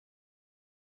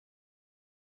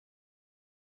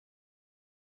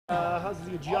How's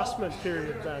the adjustment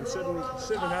period been, sitting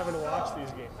and having to watch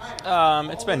these games?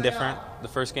 It's been different, the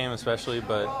first game especially,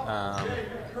 but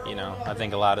I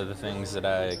think a lot of the things that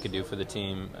I could do for the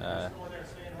team,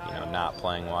 not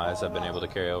playing wise, I've been able to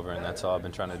carry over, and that's all I've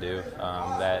been trying to do.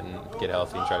 That and get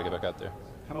healthy and try to get back out there.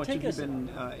 How much have you been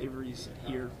Avery's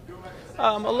ear?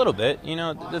 A little bit.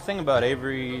 The thing about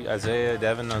Avery, Isaiah,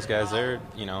 Devin, those guys,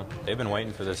 they've been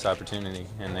waiting for this opportunity,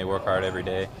 and they work hard every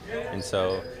day. And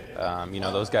so,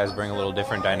 those guys bring a little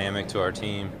different dynamic to our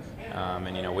team.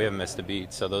 And we haven't missed a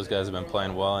beat. So those guys have been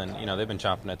playing well, and, they've been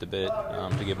chomping at the bit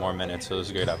to get more minutes. So it was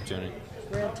a great opportunity.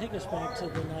 Brad, take us back to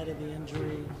the night of the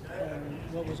injury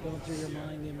and what was going through your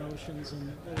mind, the emotions, and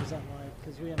what was that like?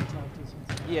 Because we haven't talked to you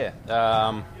since. Yeah.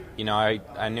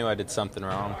 I knew I did something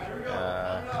wrong.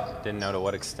 Didn't know to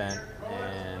what extent.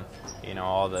 And,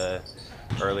 all the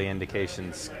early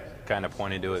indications kind of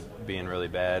pointed to it being really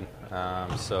bad.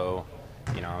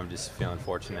 I'm just feeling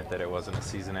fortunate that it wasn't a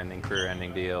season-ending,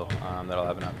 career-ending deal, that I'll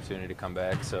have an opportunity to come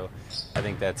back. So I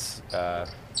think that's,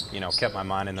 kept my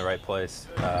mind in the right place,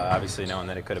 obviously knowing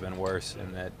that it could have been worse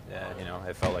and that,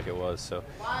 it felt like it was. So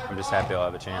I'm just happy I'll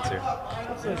have a chance here.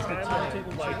 What's the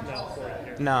timetable like now for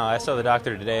you? No, I saw the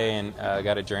doctor today and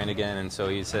got it drained again, and so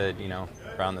he said,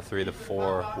 around the 3 to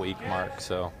 4 week mark.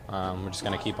 So we're just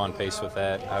going to keep on pace with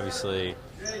that. Obviously,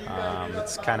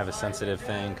 it's kind of a sensitive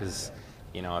thing because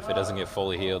if it doesn't get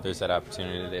fully healed, there's that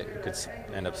opportunity that it could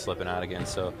end up slipping out again.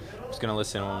 So I'm just going to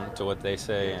listen to what they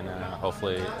say and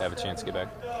hopefully have a chance to get back.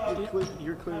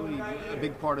 You're clearly a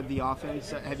big part of the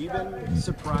offense. Have you been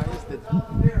surprised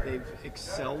that they've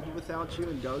excelled without you?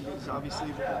 And Doug has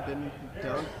obviously been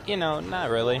Doug? Not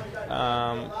really.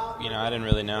 I didn't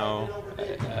really know,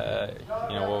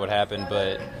 what would happen,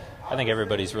 but I think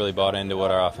everybody's really bought into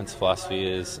what our offensive philosophy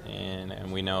is,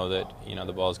 and we know that,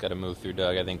 the ball's got to move through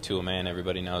Doug. I think to a man,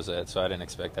 everybody knows that, so I didn't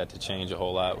expect that to change a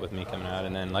whole lot with me coming out.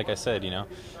 And then, like I said,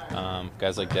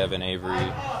 guys like Devin,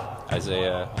 Avery,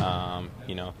 Isaiah,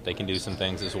 they can do some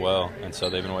things as well, and so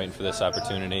they've been waiting for this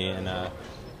opportunity, and,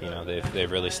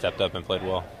 they've really stepped up and played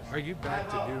well. Are you back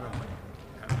to doing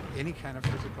any kind of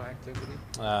physical activity?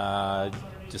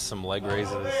 Just some leg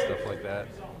raises, stuff like that.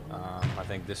 I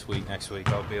think this week, next week,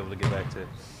 I'll be able to get back to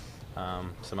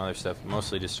some other stuff.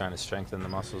 Mostly just trying to strengthen the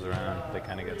muscles around. They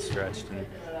kind of get stretched and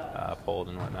pulled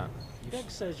and whatnot. Doug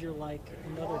says you're like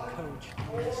another coach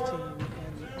on this team,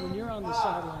 and when you're on the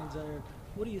sidelines there,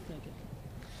 what are you thinking?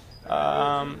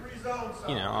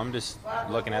 I'm just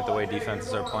looking at the way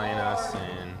defenses are playing us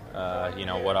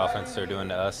and, what offense they're doing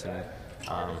to us, and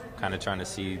kind of trying to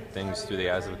see things through the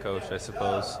eyes of a coach, I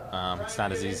suppose. It's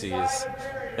not as easy as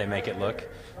they make it look,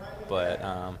 but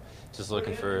just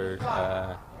looking for,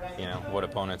 what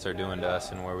opponents are doing to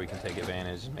us and where we can take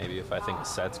advantage. Maybe if I think a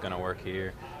set's going to work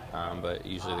here, but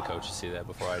usually the coaches see that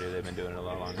before I do. They've been doing it a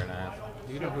lot longer than I have.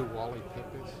 Do you know who Wally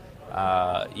Pipp is?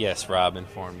 Yes, Rob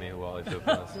informed me who Wally Pipp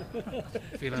was.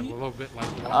 Feeling a little bit like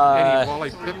any Wally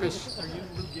Pippish? Are you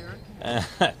Lou Gehrig?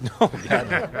 No, God,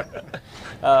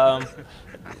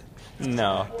 no.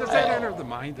 No. Does that enter the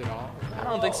mind at all? I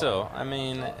don't think so. I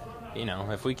mean,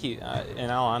 if we keep,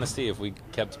 in all honesty, if we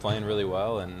kept playing really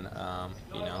well and,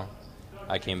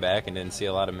 I came back and didn't see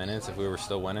a lot of minutes, if we were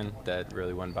still winning, that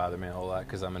really wouldn't bother me a whole lot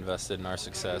because I'm invested in our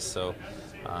success. So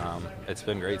it's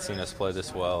been great seeing us play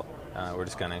this well. We're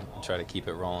just going to try to keep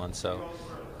it rolling. So,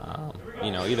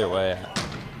 either way,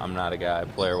 I'm not a guy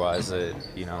player-wise that,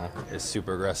 is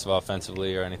super aggressive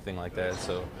offensively or anything like that.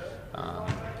 So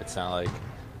it's not like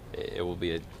it will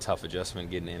be a tough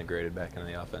adjustment getting integrated back into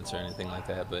the offense or anything like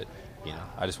that. But,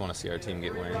 I just want to see our team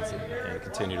get wins and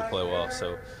continue to play well.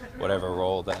 So whatever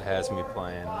role that has me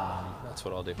playing, that's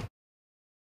what I'll do.